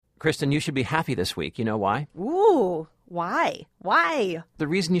Kristen, you should be happy this week. You know why? Ooh, why? Why? The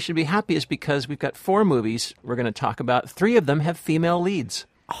reason you should be happy is because we've got 4 movies we're going to talk about. 3 of them have female leads.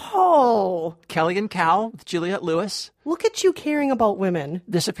 Oh. Kelly and Cal with Juliette Lewis. Look at you caring about women.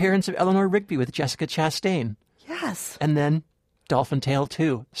 Disappearance of Eleanor Rigby with Jessica Chastain. Yes. And then Dolphin Tale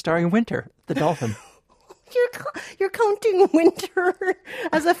 2, starring Winter, the dolphin. You're counting Winter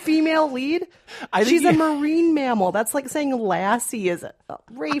as a female lead? She's a marine mammal. That's like saying Lassie is a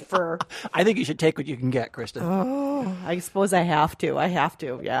Rafer. I think you should take what you can get, Kristen. Oh, I suppose I have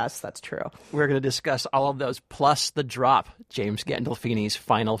to. Yes, that's true. We're going to discuss all of those, plus The Drop, James Gandolfini's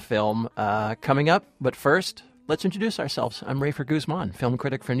final film, coming up. But first, let's introduce ourselves. I'm Rafer Guzman, film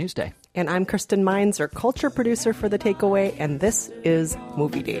critic for Newsday. And I'm Kristen Meinzer, culture producer for The Takeaway, and this is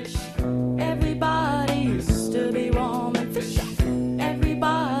Movie Date. Everybody used to be warm and fish.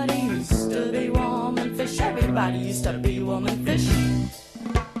 Everybody used to be warm and fish. Everybody used to be warm and fish.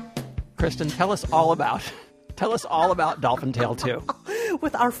 Kristen, tell us all about Dolphin Tale 2.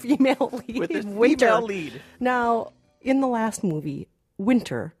 With our female lead, With the Winter. female lead. Now, in the last movie,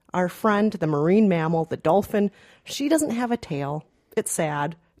 Winter, our friend, the marine mammal, the dolphin, she doesn't have a tail. It's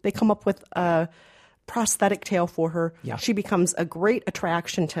sad. They come up with a prosthetic tail for her. Yeah. She becomes a great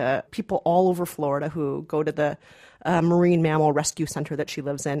attraction to people all over Florida who go to the marine mammal rescue center that she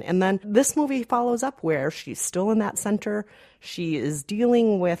lives in. And then this movie follows up where she's still in that center. She is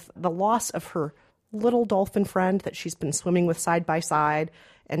dealing with the loss of her little dolphin friend that she's been swimming with side by side.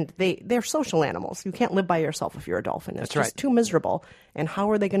 And they're social animals. You can't live by yourself if you're a dolphin. It's That's just right. too miserable. And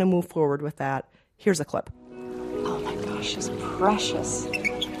how are they going to move forward with that? Here's a clip. Oh my gosh, she's precious.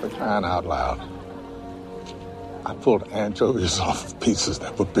 For crying out loud. I pulled anchovies off pieces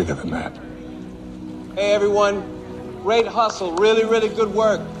that were bigger than that. Hey everyone, great hustle, really, really good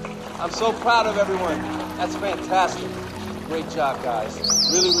work. I'm so proud of everyone. That's fantastic. Great job, guys.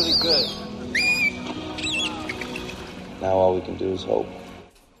 Really, really good. Now all we can do is hope.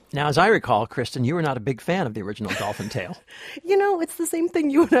 Now, as I recall, Kristen, you were not a big fan of the original Dolphin Tale. You know, it's the same thing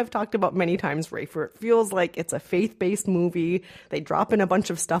you and I've talked about many times, Rafer. It feels like it's a faith-based movie. They drop in a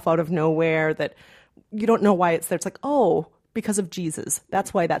bunch of stuff out of nowhere that you don't know why it's there. It's like, oh, because of Jesus.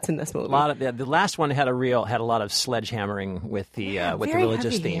 That's why that's in this movie. The last one had a lot of sledgehammering with the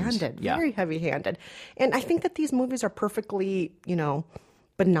religious themes. Very heavy-handed. And I think that these movies are perfectly,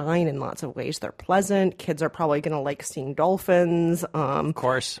 benign in lots of ways. They're pleasant. Kids are probably going to like seeing dolphins. Of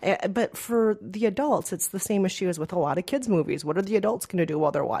course. But for the adults, it's the same issue as with a lot of kids' movies. What are the adults going to do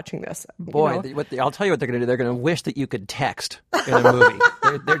while they're watching this? Boy, I'll tell you what they're going to do. They're going to wish that you could text in a movie.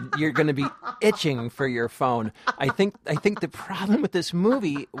 You're going to be itching for your phone. I think the problem with this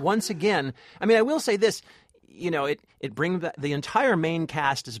movie, once again, I will say this. It brings the entire main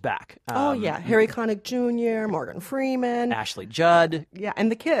cast is back. Harry Connick Jr., Morgan Freeman, Ashley Judd, and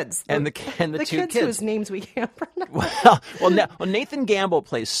the kids, and the two kids whose names we can't pronounce. Well, Nathan Gamble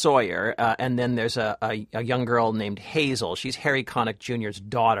plays Sawyer, and then there's a young girl named Hazel. She's Harry Connick Jr.'s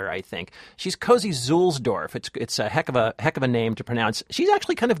daughter, I think. She's Cozy Zulsdorf. It's a heck of a name to pronounce. She's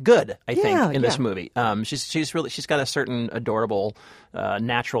actually kind of good, I think, in this movie. She's got a certain adorable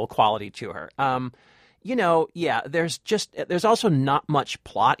natural quality to her. There's also not much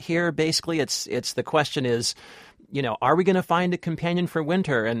plot here. Basically, it's the question is, are we going to find a companion for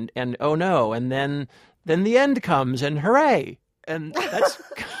Winter? And oh no, and then the end comes and hooray. And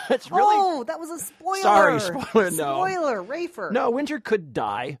that's really. Oh, that was a spoiler. Sorry, spoiler. No, spoiler, Rafer. No, Winter could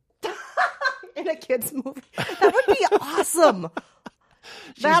die in a kids' movie. That would be awesome.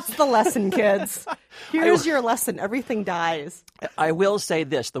 That's the lesson, kids. Here's your lesson. Everything dies. I will say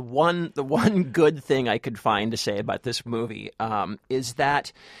this. The one good thing I could find to say about this movie is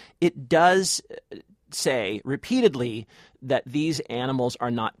that it does say repeatedly that these animals are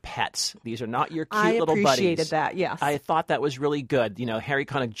not pets. These are not your cute little buddies. I appreciated that, yes. I thought that was really good. Harry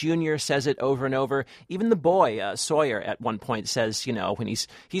Connick Jr. says it over and over. Even the boy, Sawyer, at one point says, when he's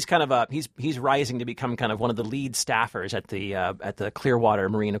kind of he's rising to become kind of one of the lead staffers at the Clearwater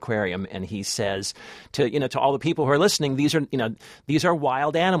Marine Aquarium, and he says to all the people who are listening, these are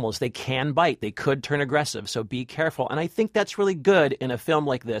wild animals. They can bite. They could turn aggressive. So be careful. And I think that's really good in a film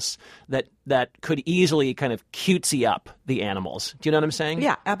like this that could easily kind of cutesy up the animals. Do you know what I'm saying?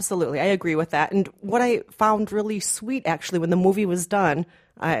 Yeah, absolutely. I agree with that. And what I found really sweet, actually, when the movie was done,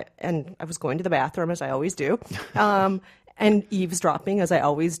 I was going to the bathroom, as I always do, and eavesdropping, as I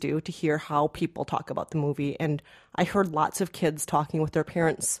always do, to hear how people talk about the movie. And I heard lots of kids talking with their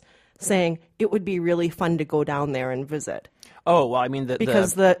parents saying it would be really fun to go down there and visit. Oh, well,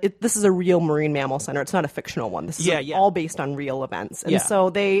 because this is a real marine mammal center. It's not a fictional one. This is all based on real events. And so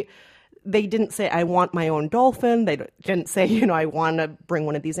they didn't say, I want my own dolphin. They didn't say, I want to bring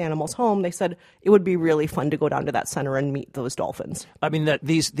one of these animals home. They said it would be really fun to go down to that center and meet those dolphins. I mean,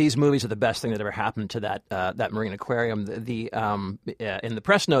 these movies are the best thing that ever happened to that marine aquarium. In the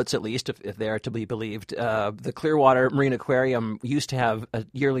press notes, at least, if they are to be believed, the Clearwater Marine Aquarium used to have a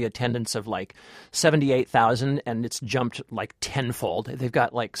yearly attendance of like 78,000, and it's jumped like tenfold. They've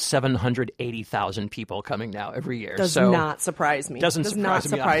got like 780,000 people coming now every year. Does not surprise me. Does not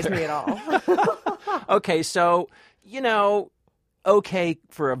surprise me at all. Okay, so, okay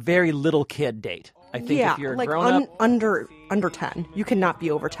for a very little kid date. I think if you're like grown up... under 10. You cannot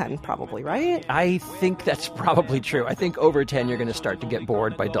be over 10 probably, right? I think that's probably true. I think over 10 you're going to start to get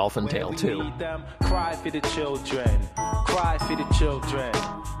bored by Dolphin Tale too. Cry for the children. Cry for the children.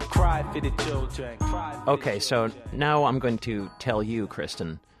 Cry for the children. Okay, so now I'm going to tell you,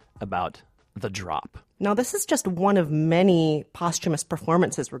 Kristen, about The Drop. Now, this is just one of many posthumous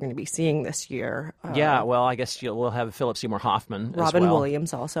performances we're going to be seeing this year. Yeah, well, I guess we'll have Philip Seymour Hoffman Robin as well.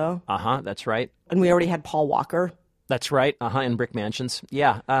 Williams also. That's right. And we already had Paul Walker. That's right, in Brick Mansions.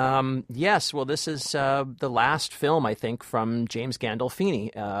 Yeah. Yes, well, this is the last film, I think, from James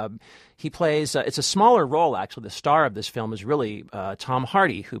Gandolfini. He plays, it's a smaller role, actually. The star of this film is really Tom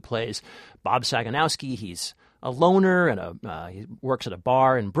Hardy, who plays Bob Saganowski. He's a loner, and he works at a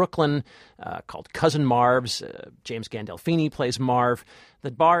bar in Brooklyn called Cousin Marv's. James Gandolfini plays Marv. The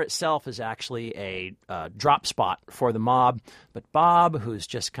bar itself is actually a drop spot for the mob, but Bob, who's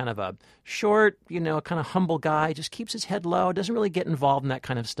just kind of a short, kind of humble guy, just keeps his head low, doesn't really get involved in that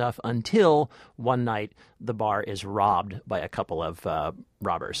kind of stuff until one night the bar is robbed by a couple of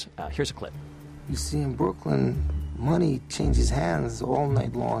robbers. Here's a clip. You see, in Brooklyn, money changes hands all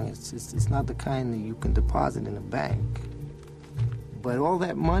night long. It's not the kind that you can deposit in a bank. But all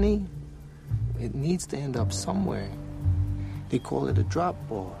that money, it needs to end up somewhere. They call it a drop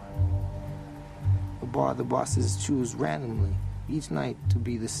bar. A bar the bosses choose randomly each night to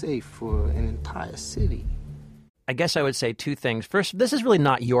be the safe for an entire city. I guess I would say two things. First, this is really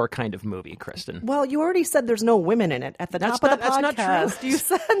not your kind of movie, Kristen. Well, you already said there's no women in it at the top of the podcast. That's not true. You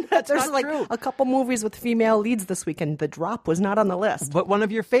said that there's a couple movies with female leads this weekend. The Drop was not on the list. But one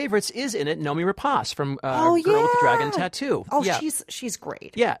of your favorites is in it, Nomi Rapace from Girl with the Dragon Tattoo. Oh, yeah. She's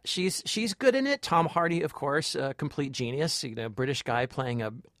great. Yeah, she's good in it. Tom Hardy, of course, a complete genius. British guy playing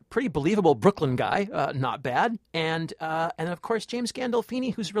a pretty believable Brooklyn guy, not bad. And of course, James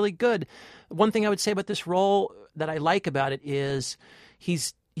Gandolfini, who's really good. One thing I would say about this role that I like about it is he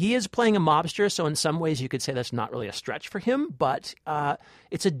is playing a mobster, so in some ways you could say that's not really a stretch for him, but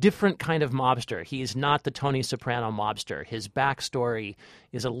it's a different kind of mobster. He's not the Tony Soprano mobster. His backstory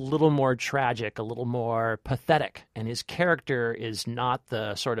is a little more tragic, a little more pathetic, and his character is not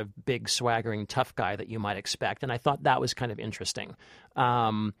the sort of big, swaggering, tough guy that you might expect, and I thought that was kind of interesting.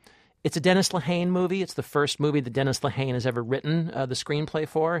 It's a Dennis Lehane movie. It's the first movie that Dennis Lehane has ever written the screenplay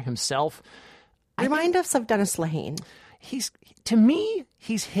for himself. Remind us of Dennis Lehane. To me,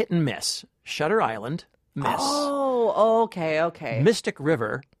 he's hit and miss. Shutter Island, miss. Oh, okay. Mystic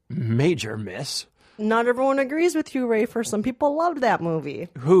River, major miss. Not everyone agrees with you, Rafer. Some people loved that movie.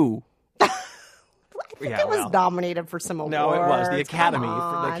 Who? I think it was nominated for some awards. No, it was the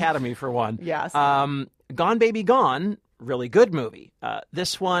Academy for one. Yes. Gone Baby Gone, really good movie.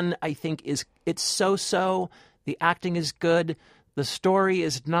 This one, I think, it's so-so. The acting is good. The story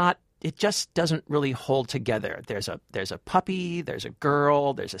is not. It just doesn't really hold together. There's a puppy, there's a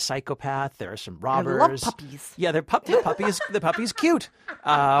girl, there's a psychopath, there are some robbers. I love puppies. Yeah, the puppy's cute.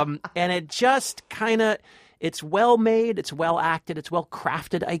 And it just kind of, it's well made, it's well acted, it's well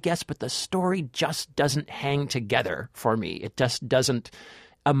crafted, I guess, but the story just doesn't hang together for me. It just doesn't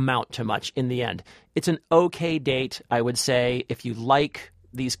amount to much in the end. It's an okay date, I would say. If you like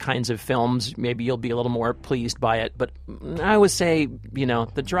these kinds of films, maybe you'll be a little more pleased by it. But I would say,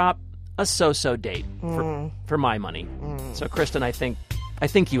 The Drop, a so-so date for my money. So, Kristen, I think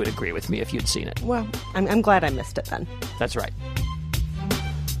you would agree with me if you'd seen it. Well, I'm glad I missed it then. That's right.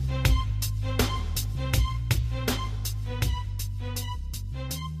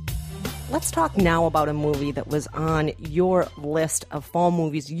 Let's talk now about a movie that was on your list of fall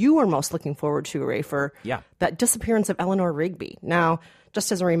movies you were most looking forward to, Rafer. Yeah. That Disappearance of Eleanor Rigby. Now,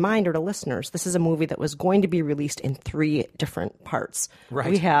 just as a reminder to listeners, this is a movie that was going to be released in 3 different parts.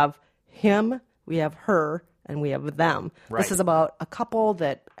 Right. We have him, we have her, and we have them. Right. This is about a couple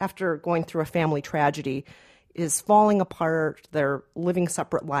that, after going through a family tragedy, is falling apart. They're living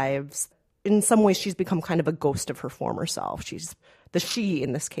separate lives. In some ways, she's become kind of a ghost of her former self. The she,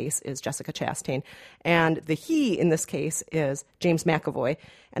 in this case, is Jessica Chastain. And the he, in this case, is James McAvoy.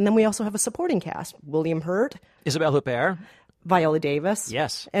 And then we also have a supporting cast. William Hurt. Isabelle Huppert. Viola Davis.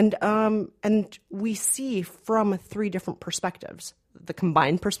 Yes. And we see from 3 different perspectives, the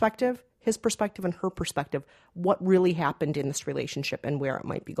combined perspective, his perspective and her perspective, what really happened in this relationship and where it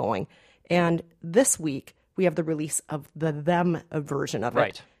might be going. And this week, we have the release of the them version of it.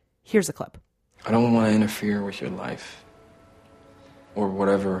 Right. Here's a clip. I don't want to interfere with your life or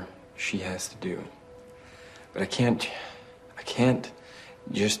whatever she has to do. But I can't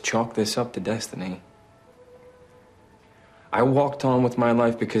just chalk this up to destiny. I walked on with my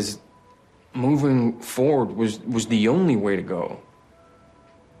life because moving forward was the only way to go.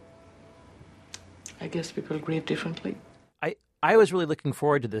 I guess people grieve differently. I was really looking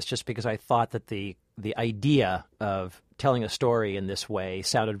forward to this just because I thought that the idea of telling a story in this way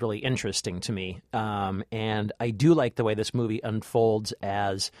sounded really interesting to me. And I do like the way this movie unfolds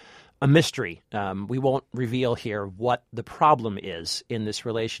as a mystery. We won't reveal here what the problem is in this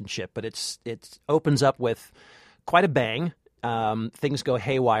relationship, but it opens up with quite a bang. Things go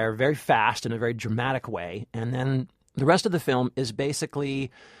haywire very fast in a very dramatic way. And then the rest of the film is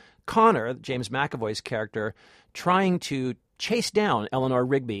basically Connor, James McAvoy's character, trying to chase down Eleanor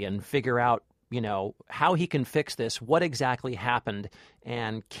Rigby and figure out, how he can fix this, what exactly happened,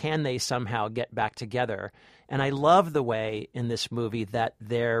 and can they somehow get back together. And I love the way in this movie that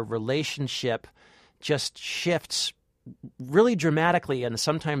their relationship just shifts really dramatically and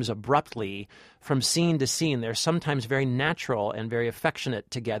sometimes abruptly from scene to scene. They're sometimes very natural and very affectionate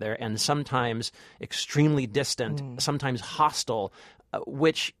together, and sometimes extremely distant, sometimes hostile,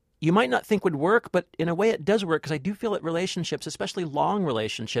 which you might not think would work, but in a way it does work, because I do feel that relationships, especially long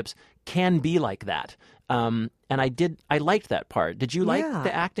relationships, can be like that. And I liked that part. Did you like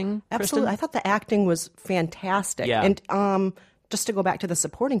the acting, Kristen? Absolutely. I thought the acting was fantastic. Yeah. And just to go back to the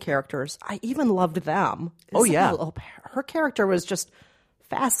supporting characters, I even loved them. Her character was just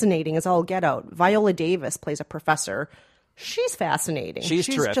fascinating as all get out. Viola Davis plays a professor. She's fascinating. She's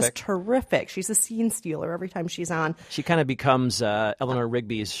terrific. Just terrific. She's a scene stealer every time she's on. She kind of becomes Eleanor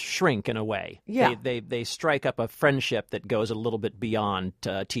Rigby's shrink in a way. Yeah. They strike up a friendship that goes a little bit beyond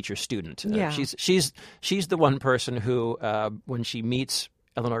teacher-student. She's the one person who, when she meets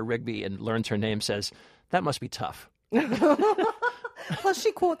Eleanor Rigby and learns her name, says, "That must be tough." Plus,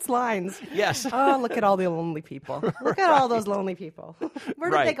 she quotes lines. Yes. Oh, look at all the lonely people. Look at all those lonely people.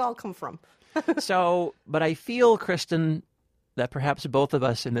 Where did they all come from? But I feel, Kristen, that perhaps both of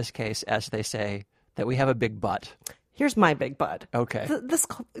us in this case, as they say, that we have a big butt. Here's my big butt. Okay.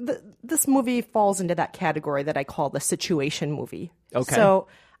 This movie falls into that category that I call the situation movie. Okay. So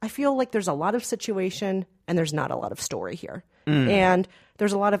I feel like there's a lot of situation and there's not a lot of story here. And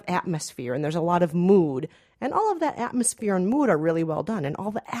there's a lot of atmosphere and there's a lot of mood. And all of that atmosphere and mood are really well done. And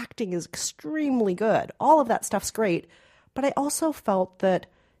all the acting is extremely good. All of that stuff's great. But I also felt that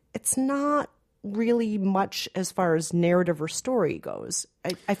it's not really much as far as narrative or story goes.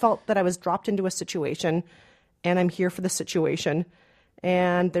 I felt that I was dropped into a situation and I'm here for the situation.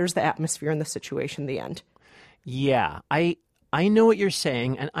 And there's the atmosphere in the situation, the end. Yeah, I know what you're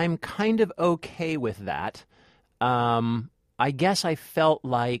saying, and I'm kind of okay with that. I guess I felt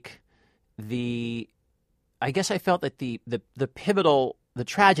like the pivotal, the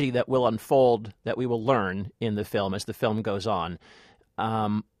tragedy that will unfold, that we will learn in the film as the film goes on.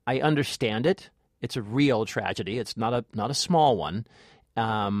 I understand it. It's a real tragedy. It's not a small one.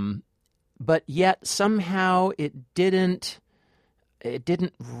 But yet somehow it didn't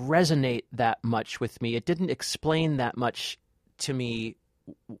resonate that much with me. It didn't explain that much to me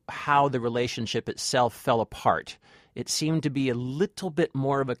how the relationship itself fell apart. It seemed to be a little bit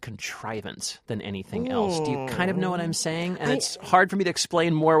more of a contrivance than anything else. Do you kind of know what I'm saying? And it's hard for me to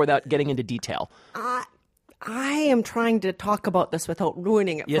explain more without getting into detail. I am trying to talk about this without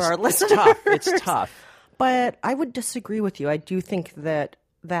ruining it for our listeners. It's tough. But I would disagree with you. I do think that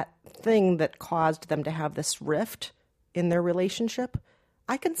thing that caused them to have this rift in their relationship,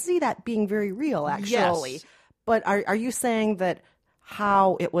 I can see that being very real, actually. Yes. But are you saying that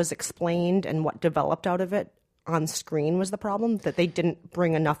how it was explained and what developed out of it on screen was the problem? That they didn't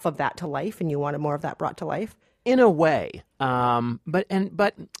bring enough of that to life and you wanted more of that brought to life? In a way. But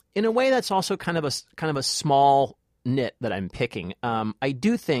in a way that's also kind of a small nit that I'm picking. I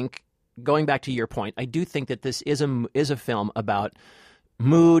do think, going back to your point, I do think that this is a film about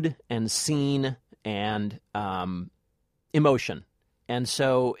mood and scene and emotion.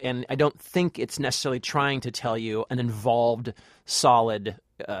 And I don't think it's necessarily trying to tell you an involved, solid,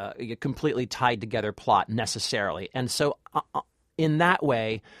 completely tied together plot necessarily. And so in that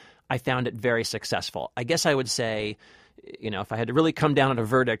way, I found it very successful. I guess I would say, if I had to really come down on a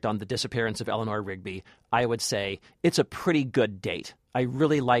verdict on the disappearance of Eleanor Rigby, I would say it's a pretty good date. I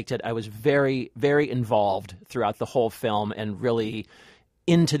really liked it. I was very, very involved throughout the whole film and really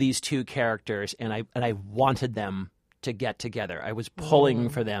into these two characters, and I wanted them to get together. I was pulling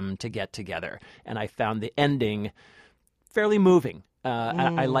for them to get together, and I found the ending fairly moving.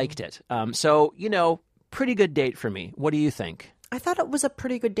 I liked it. So, pretty good date for me. What do you think? I thought it was a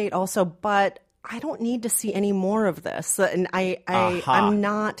pretty good date also, but I don't need to see any more of this. And I'm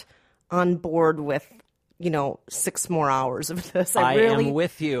not on board with, 6 more hours of this. I am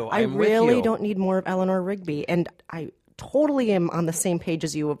with you. I really don't need more of Eleanor Rigby. And I totally am on the same page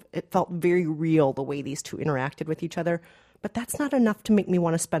as you. It felt very real the way these two interacted with each other. But that's not enough to make me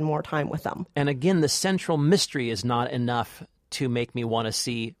want to spend more time with them. And again, the central mystery is not enough to make me want to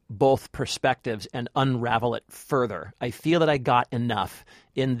see both perspectives and unravel it further. I feel that I got enough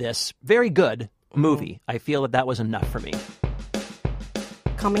in this very good movie. I feel that was enough for me.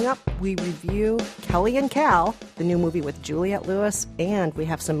 Coming up, we review Kelly and Cal, the new movie with Juliette Lewis, and we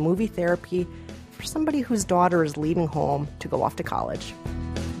have some movie therapy for somebody whose daughter is leaving home to go off to college.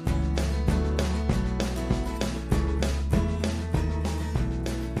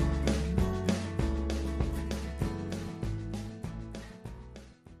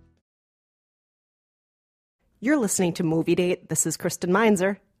 You're listening to Movie Date. This is Kristen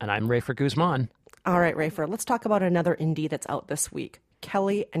Meinzer. And I'm Rafer Guzman. All right, Rafer, let's talk about another indie that's out this week,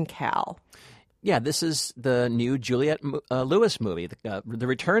 Kelly and Cal. Yeah, this is the new Juliette Lewis movie, the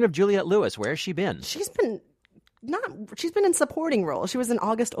return of Juliette Lewis. Where has she been? She's been in supporting roles. She was in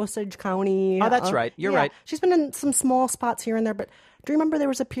August Osage County. Oh, that's right. You're right. She's been in some small spots here and there, but do you remember there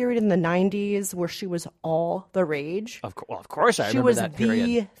was a period in the 90s where she was all the rage? Of course I remember that period.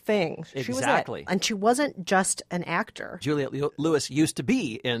 She was the thing. Exactly. She was it. And she wasn't just an actor. Juliette Lewis used to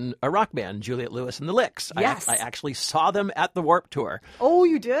be in a rock band, Juliette Lewis and the Licks. Yes. I actually saw them at the Warped Tour. Oh,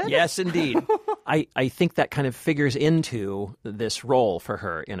 you did? Yes, indeed. I think that kind of figures into this role for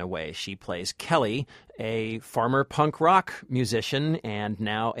her in a way. She plays Kelly, a former punk rock musician and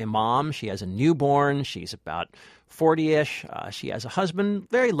now a mom. She has a newborn. She's about 40-ish. She has a husband,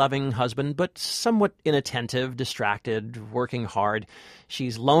 very loving husband, but somewhat inattentive, distracted, working hard.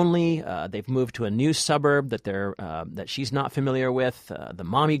 She's lonely. They've moved to a new suburb that she's not familiar with. The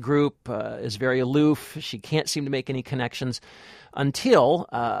mommy group is very aloof. She can't seem to make any connections until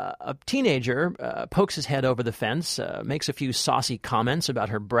a teenager pokes his head over the fence, makes a few saucy comments about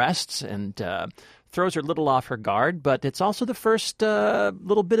her breasts, and throws her a little off her guard, but it's also the first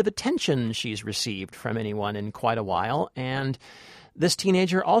little bit of attention she's received from anyone in quite a while. And this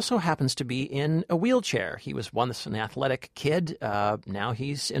teenager also happens to be in a wheelchair. He was once an athletic kid. Now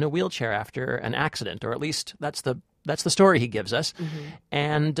he's in a wheelchair after an accident, or at least that's the story he gives us. Mm-hmm.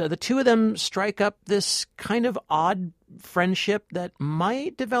 And the two of them strike up this kind of odd friendship that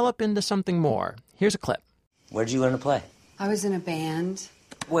might develop into something more. Here's a clip. Where'd you learn to play? I was in a band.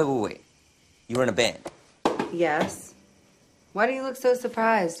 Wait. You were in a band? Yes. Why do you look so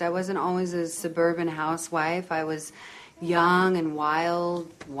surprised? I wasn't always a suburban housewife. I was young and wild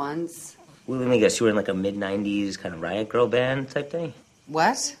once. Well, let me guess, you were in like a mid-90s kind of Riot Girl band type thing?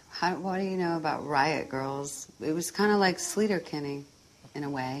 What? What do you know about Riot Girls? It was kind of like Sleater-Kinney, in a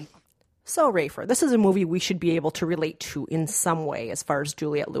way. So, Rafer, this is a movie we should be able to relate to in some way as far as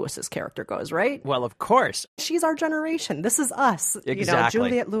Juliette Lewis's character goes, right? Well, of course. She's our generation. This is us. Exactly.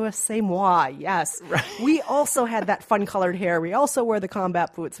 Juliette Lewis, c'est moi, yes. Right. We also had that fun-colored hair. We also wear the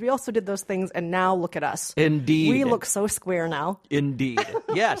combat boots. We also did those things, and now look at us. Indeed. We look so square now. Indeed.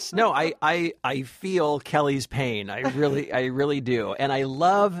 Yes. No, I feel Kelly's pain. I really do. And I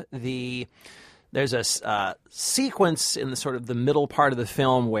love there's a sequence in the sort of the middle part of the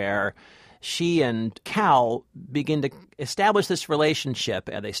film where she and Cal begin to establish this relationship,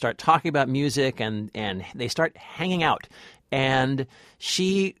 and they start talking about music, and they start hanging out. And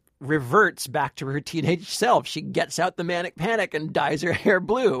she reverts back to her teenage self. She gets out the manic panic and dyes her hair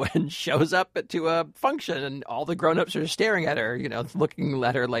blue and shows up to a function, and all the grown-ups are staring at her, looking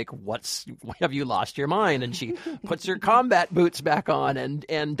at her like, have you lost your mind? And she puts her combat boots back on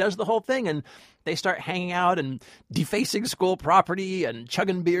and does the whole thing, and they start hanging out and defacing school property and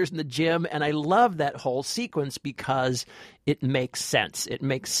chugging beers in the gym. And I love that whole sequence because it makes sense. It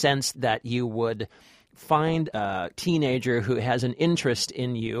makes sense that you would find a teenager who has an interest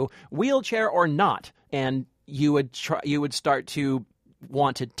in you, wheelchair or not, and you would start to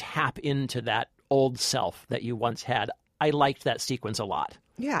want to tap into that old self that you once had. I liked that sequence a lot.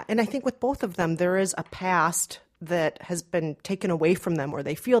 Yeah, and I think with both of them, there is a past that has been taken away from them, or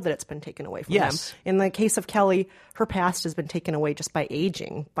they feel that it's been taken away from them. In the case of Kelly, her past has been taken away just by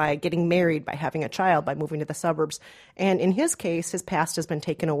aging, by getting married, by having a child, by moving to the suburbs. And in his case, his past has been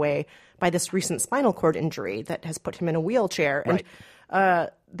taken away by this recent spinal cord injury that has put him in a wheelchair. Right.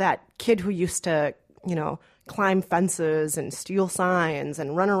 that kid who used to, climb fences and steal signs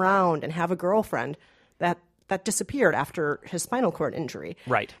and run around and have a girlfriend, that disappeared after his spinal cord injury.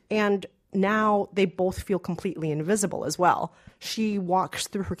 Right. And now they both feel completely invisible as well. She walks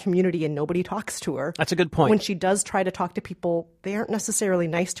through her community and nobody talks to her. That's a good point. When she does try to talk to people, they aren't necessarily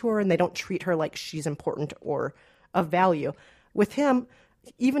nice to her and they don't treat her like she's important or of value. With him,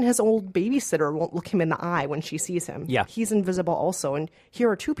 even his old babysitter won't look him in the eye when she sees him. Yeah. He's invisible also. And here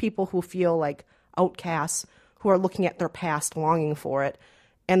are two people who feel like outcasts, who are looking at their past, longing for it,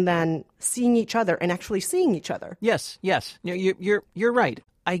 and then seeing each other and actually seeing each other. Yes. You're right.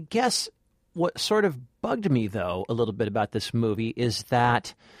 I guess what sort of bugged me, though, a little bit about this movie is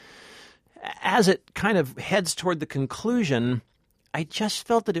that as it kind of heads toward the conclusion, I just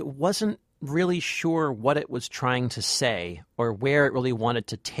felt that it wasn't really sure what it was trying to say or where it really wanted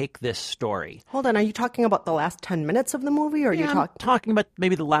to take this story. Hold on, are you talking about the last 10 minutes of the movie, or are you talking about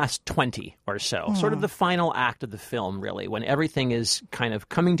maybe the last 20 or so, sort of the final act of the film, really, when everything is kind of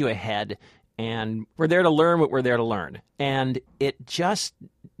coming to a head and we're there to learn what we're there to learn. And it just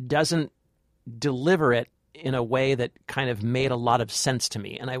doesn't deliver it in a way that kind of made a lot of sense to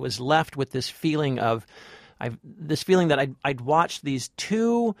me. And I was left with this feeling that I'd watched these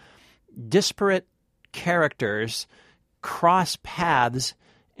two disparate characters cross paths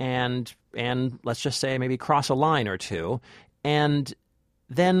and let's just say maybe cross a line or two, and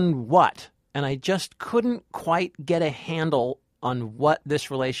then what? And I just couldn't quite get a handle on what this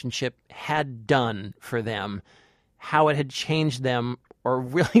relationship had done for them, how it had changed them, or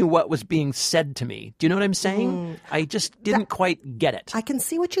really what was being said to me. Do you know what I'm saying? I just didn't quite get it. I can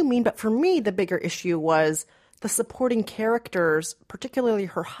see what you mean, but for me, the bigger issue was the supporting characters, particularly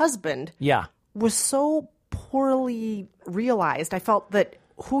her husband, was so poorly realized. I felt that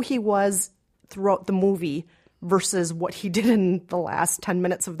who he was throughout the movie versus what he did in the last 10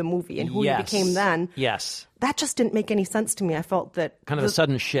 minutes of the movie and who he became then. Yes. That just didn't make any sense to me. I felt that... Kind of a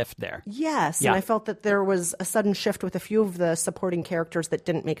sudden shift there. Yes, and I felt that there was a sudden shift with a few of the supporting characters that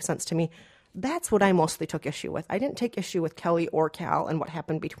didn't make sense to me. That's what I mostly took issue with. I didn't take issue with Kelly or Cal and what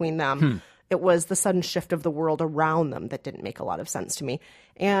happened between them. It was the sudden shift of the world around them that didn't make a lot of sense to me.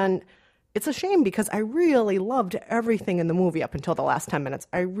 And it's a shame because I really loved everything in the movie up until the last 10 minutes.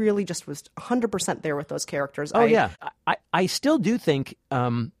 I really just was 100% there with those characters. I still do think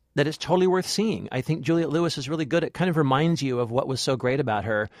that it's totally worth seeing. I think Juliette Lewis is really good. It kind of reminds you of what was so great about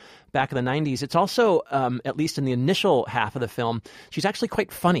her back in the 90s. It's also, at least in the initial half of the film, she's actually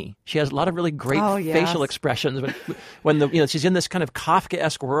quite funny. She has a lot of really great facial expressions. When she's in this kind of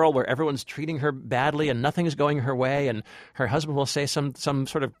Kafkaesque world where everyone's treating her badly and nothing is going her way, and her husband will say some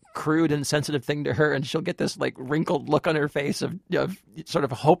sort of crude, insensitive thing to her, and she'll get this like wrinkled look on her face of sort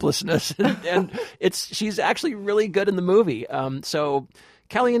of hopelessness. and she's actually really good in the movie. So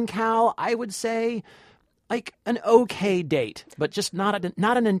Kelly and Cal, I would say, like an okay date, but just not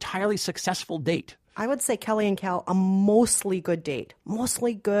an entirely successful date. I would say Kelly and Cal, a mostly good date.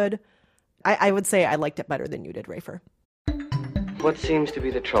 Mostly good. I would say I liked it better than you did, Rafer. What seems to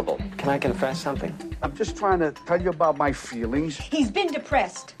be the trouble? Can I confess something? I'm just trying to tell you about my feelings. He's been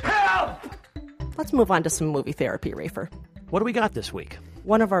depressed. Help! Let's move on to some movie therapy, Rafer. What do we got this week?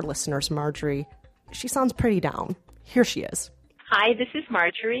 One of our listeners, Marjorie, she sounds pretty down. Here she is. Hi, this is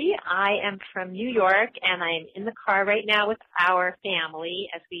Marjorie. I am from New York, and I'm in the car right now with our family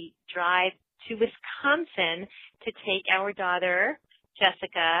as we drive to Wisconsin to take our daughter,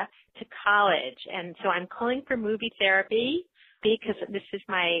 Jessica, to college. And so I'm calling for movie therapy because this is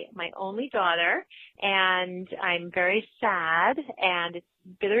my only daughter, and I'm very sad, and it's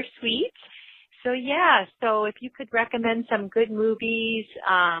bittersweet. So if you could recommend some good movies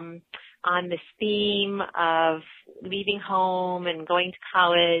on this theme of leaving home and going to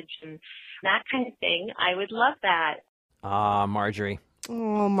college and that kind of thing, I would love that. Marjorie.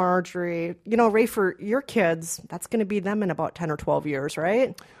 Oh, Marjorie. Rafer, your kids, that's going to be them in about 10 or 12 years,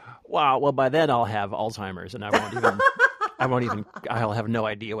 right? Wow. Well, by then I'll have Alzheimer's and I'll have no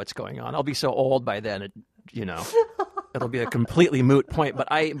idea what's going on. I'll be so old by then, it'll be a completely moot point. But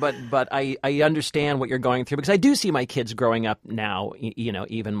I understand what you're going through because I do see my kids growing up now.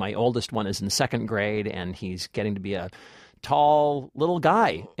 Even my oldest one is in second grade and he's getting to be a tall little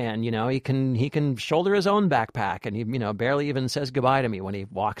guy, and he can shoulder his own backpack, and he barely even says goodbye to me when he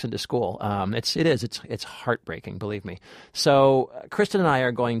walks into school. It's heartbreaking, believe me. So Kristen and I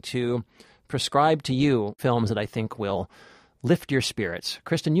are going to prescribe to you films that I think will lift your spirits.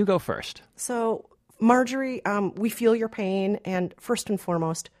 Kristen, you go first. So Marjorie, we feel your pain, and first and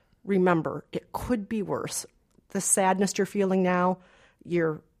foremost, remember, it could be worse. The sadness you're feeling now,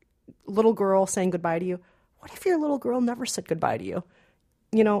 your little girl saying goodbye to you. What if your little girl never said goodbye to you?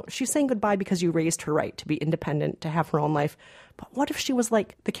 she's saying goodbye because you raised her right to be independent, to have her own life. But what if she was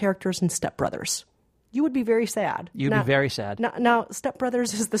like the characters in Step Brothers? You would be very sad. You'd be very sad. Now, Step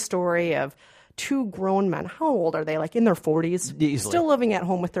Brothers is the story of two grown men. How old are they? Like in their 40s? Easily. Still living at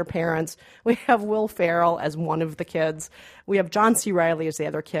home with their parents. We have Will Ferrell as one of the kids. We have John C. Reilly as the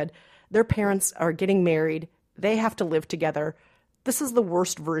other kid. Their parents are getting married. They have to live together. This is the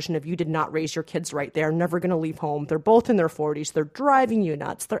worst version of you did not raise your kids right. They're never going to leave home. They're both in their 40s. They're driving you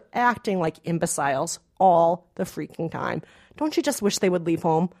nuts. They're acting like imbeciles all the freaking time. Don't you just wish they would leave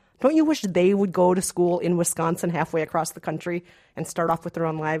home? Don't you wish they would go to school in Wisconsin halfway across the country and start off with their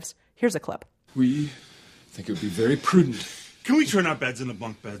own lives? Here's a clip. We think it would be very prudent. Can we turn our beds into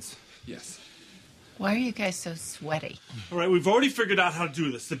bunk beds? Yes. Why are you guys so sweaty? All right, we've already figured out how to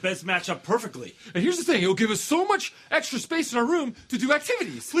do this. The beds match up perfectly. And here's the thing. It'll give us so much extra space in our room to do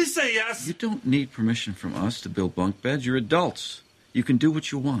activities. Please say yes. You don't need permission from us to build bunk beds. You're adults. You can do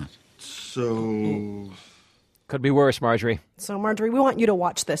what you want. So... Could be worse, Marjorie. So, Marjorie, we want you to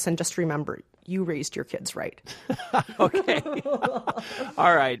watch this and just remember, you raised your kids right. Okay.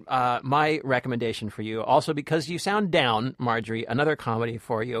 All right. My recommendation for you, also because you sound down, Marjorie, another comedy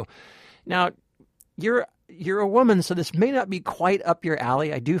for you. Now, you're a woman, so this may not be quite up your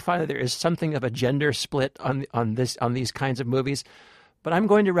alley. I do find that there is something of a gender split on these kinds of movies. But I'm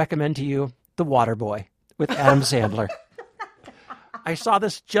going to recommend to you The Waterboy with Adam Sandler. I saw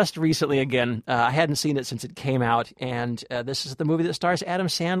this just recently again. I hadn't seen it since it came out, and this is the movie that stars Adam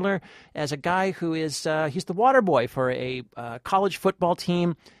Sandler as a guy who is he's the water boy for a college football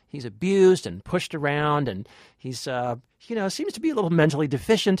team. He's abused and pushed around, and he's seems to be a little mentally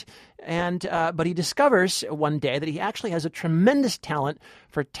deficient. And but he discovers one day that he actually has a tremendous talent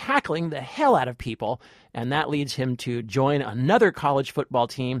for tackling the hell out of people, and that leads him to join another college football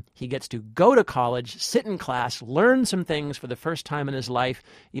team. He gets to go to college, sit in class, learn some things for the first time in his life,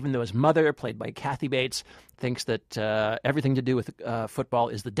 even though his mother, played by Kathy Bates, thinks that everything to do with football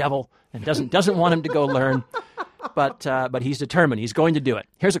is the devil and doesn't want him to go learn. But he's determined. He's going to do it.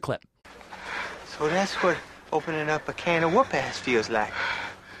 Here's a clip. So that's what opening up a can of whoop-ass feels like.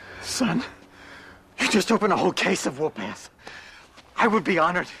 Son, you just opened a whole case of whoop-ass. I would be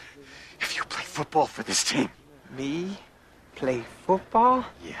honored if you play football for this team. Me? Play football?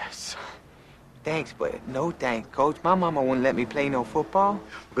 Yes. Thanks, but no thanks, Coach. My mama wouldn't let me play no football.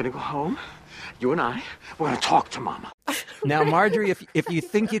 We're gonna go home. You and I, we're gonna talk to Mama. Now, Marjorie, if you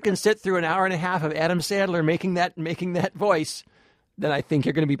think you can sit through an hour and a half of Adam Sandler making that voice, then I think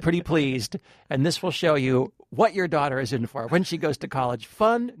you're going to be pretty pleased. And this will show you what your daughter is in for when she goes to college.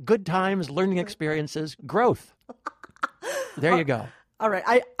 Fun, good times, learning experiences, growth. There you go. All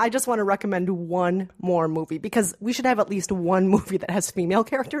right, I just want to recommend one more movie because we should have at least one movie that has female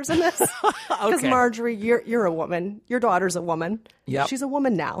characters in this. Because Okay. Marjorie, you're a woman. Your daughter's a woman. Yep. She's a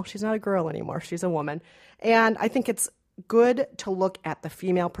woman now. She's not a girl anymore. She's a woman. And I think it's good to look at the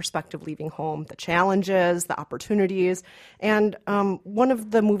female perspective leaving home, the challenges, the opportunities. And one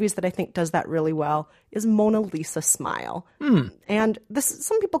of the movies that I think does that really well is Mona Lisa Smile. And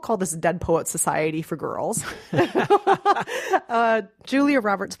some people call this Dead Poet Society for girls. Julia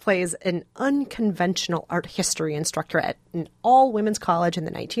Roberts plays an unconventional art history instructor at an all-women's college in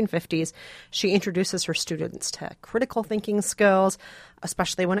the 1950s. She introduces her students to critical thinking skills,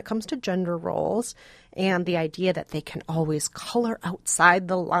 especially when it comes to gender roles, and the idea that they can always color outside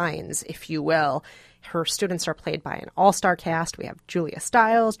the lines, if you will. Her students are played by an all-star cast. We have Julia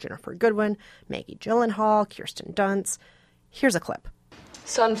Stiles, Jennifer Goodwin, Maggie Gyllenhaal, Kirsten Dunst. Here's a clip.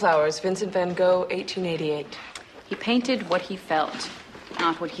 Sunflowers, Vincent van Gogh, 1888. He painted what he felt,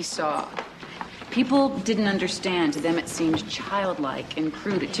 not what he saw. People didn't understand. To them it seemed childlike and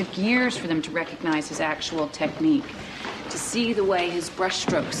crude. It took years for them to recognize his actual technique, to see the way his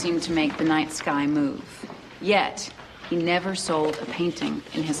brushstrokes seemed to make the night sky move. Yet, he never sold a painting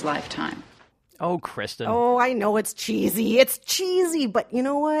in his lifetime. Oh, Kristen. Oh, I know it's cheesy. It's cheesy, but you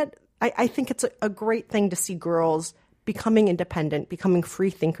know what? I think it's a great thing to see girls becoming independent, becoming free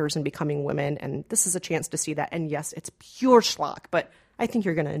thinkers, and becoming women. And this is a chance to see that. And yes, it's pure schlock, but I think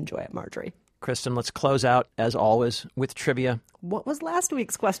you're going to enjoy it, Marjorie. Kristen, let's close out, as always, with trivia. What was last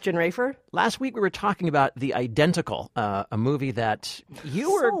week's question, Rafer? Last week we were talking about The Identical, a movie that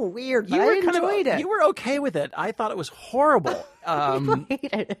you were... So weird, but I enjoyed it. You were okay with it. I thought it was horrible. And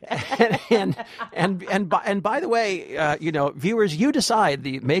by the way, viewers, you decide.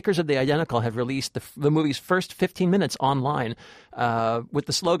 The makers of The Identical have released the movie's first 15 minutes online with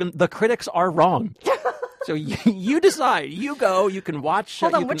the slogan, "The critics are wrong." So you decide. You go. You can watch.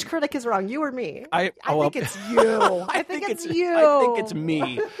 Hold on. Which critic is wrong? You or me? I think it's you. I think it's you. I think it's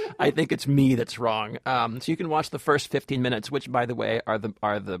me. I think it's me that's wrong. So you can watch the first 15 minutes, which, by the way, are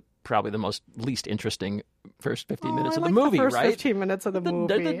the probably the least interesting first 15 minutes of the movie, the first right? 15 minutes of the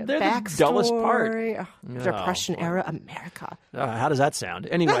movie. They're the dullest part. Depression era America. How does that sound?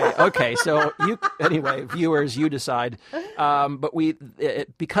 Anyway, okay. So viewers, you decide. But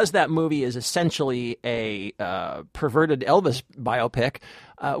because that movie is essentially a perverted Elvis biopic,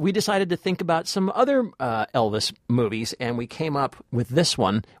 we decided to think about some other Elvis movies, and we came up with this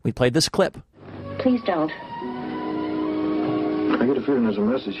one. We played this clip. Please don't. I get a feeling there's a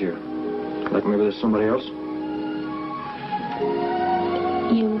message here. Like maybe there's somebody else?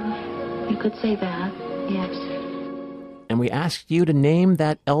 You could say that, yes. And we asked you to name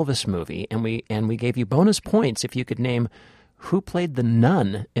that Elvis movie, and we gave you bonus points if you could name who played the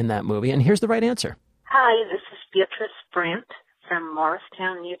nun in that movie. And here's the right answer. Hi, this is Beatrice Brandt from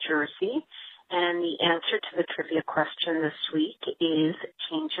Morristown, New Jersey. And the answer to the trivia question this week is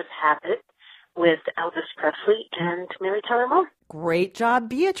Change of Habit with Elvis Presley and Mary Tyler Moore. Great job,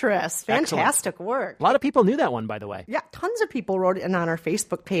 Beatrice. Fantastic work. A lot of people knew that one, by the way. Yeah, tons of people wrote in on our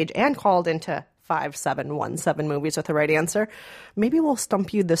Facebook page and called into 5717 movies with the right answer. Maybe we'll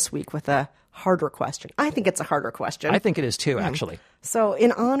stump you this week with a harder question. I think it's a harder question. I think it is too, actually. So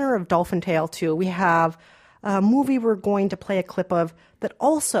in honor of Dolphin Tale 2, we have a movie we're going to play a clip of that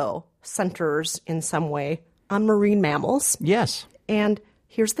also centers in some way on marine mammals. Yes. And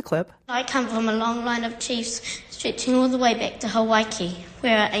here's the clip. I come from a long line of chiefs stretching all the way back to Hawaii,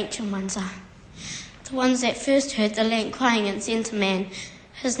 where our ancient ones are. The ones that first heard the land crying and sent a man.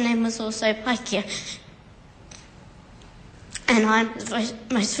 His name was also Paikea. And I'm the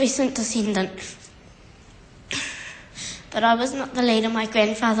most recent descendant. But I was not the leader my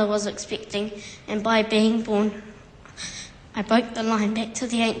grandfather was expecting, and by being born, I broke the line back to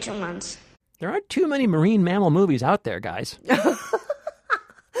the ancient ones. There aren't too many marine mammal movies out there, guys.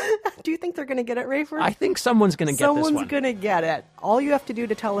 Do you think they're going to get it, Rayford? I think someone's going to get this one. Someone's going to get it. All you have to do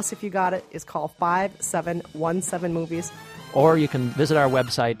to tell us if you got it is call 5717 movies. Or you can visit our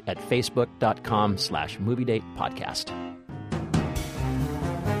website at facebook.com/moviedatepodcast.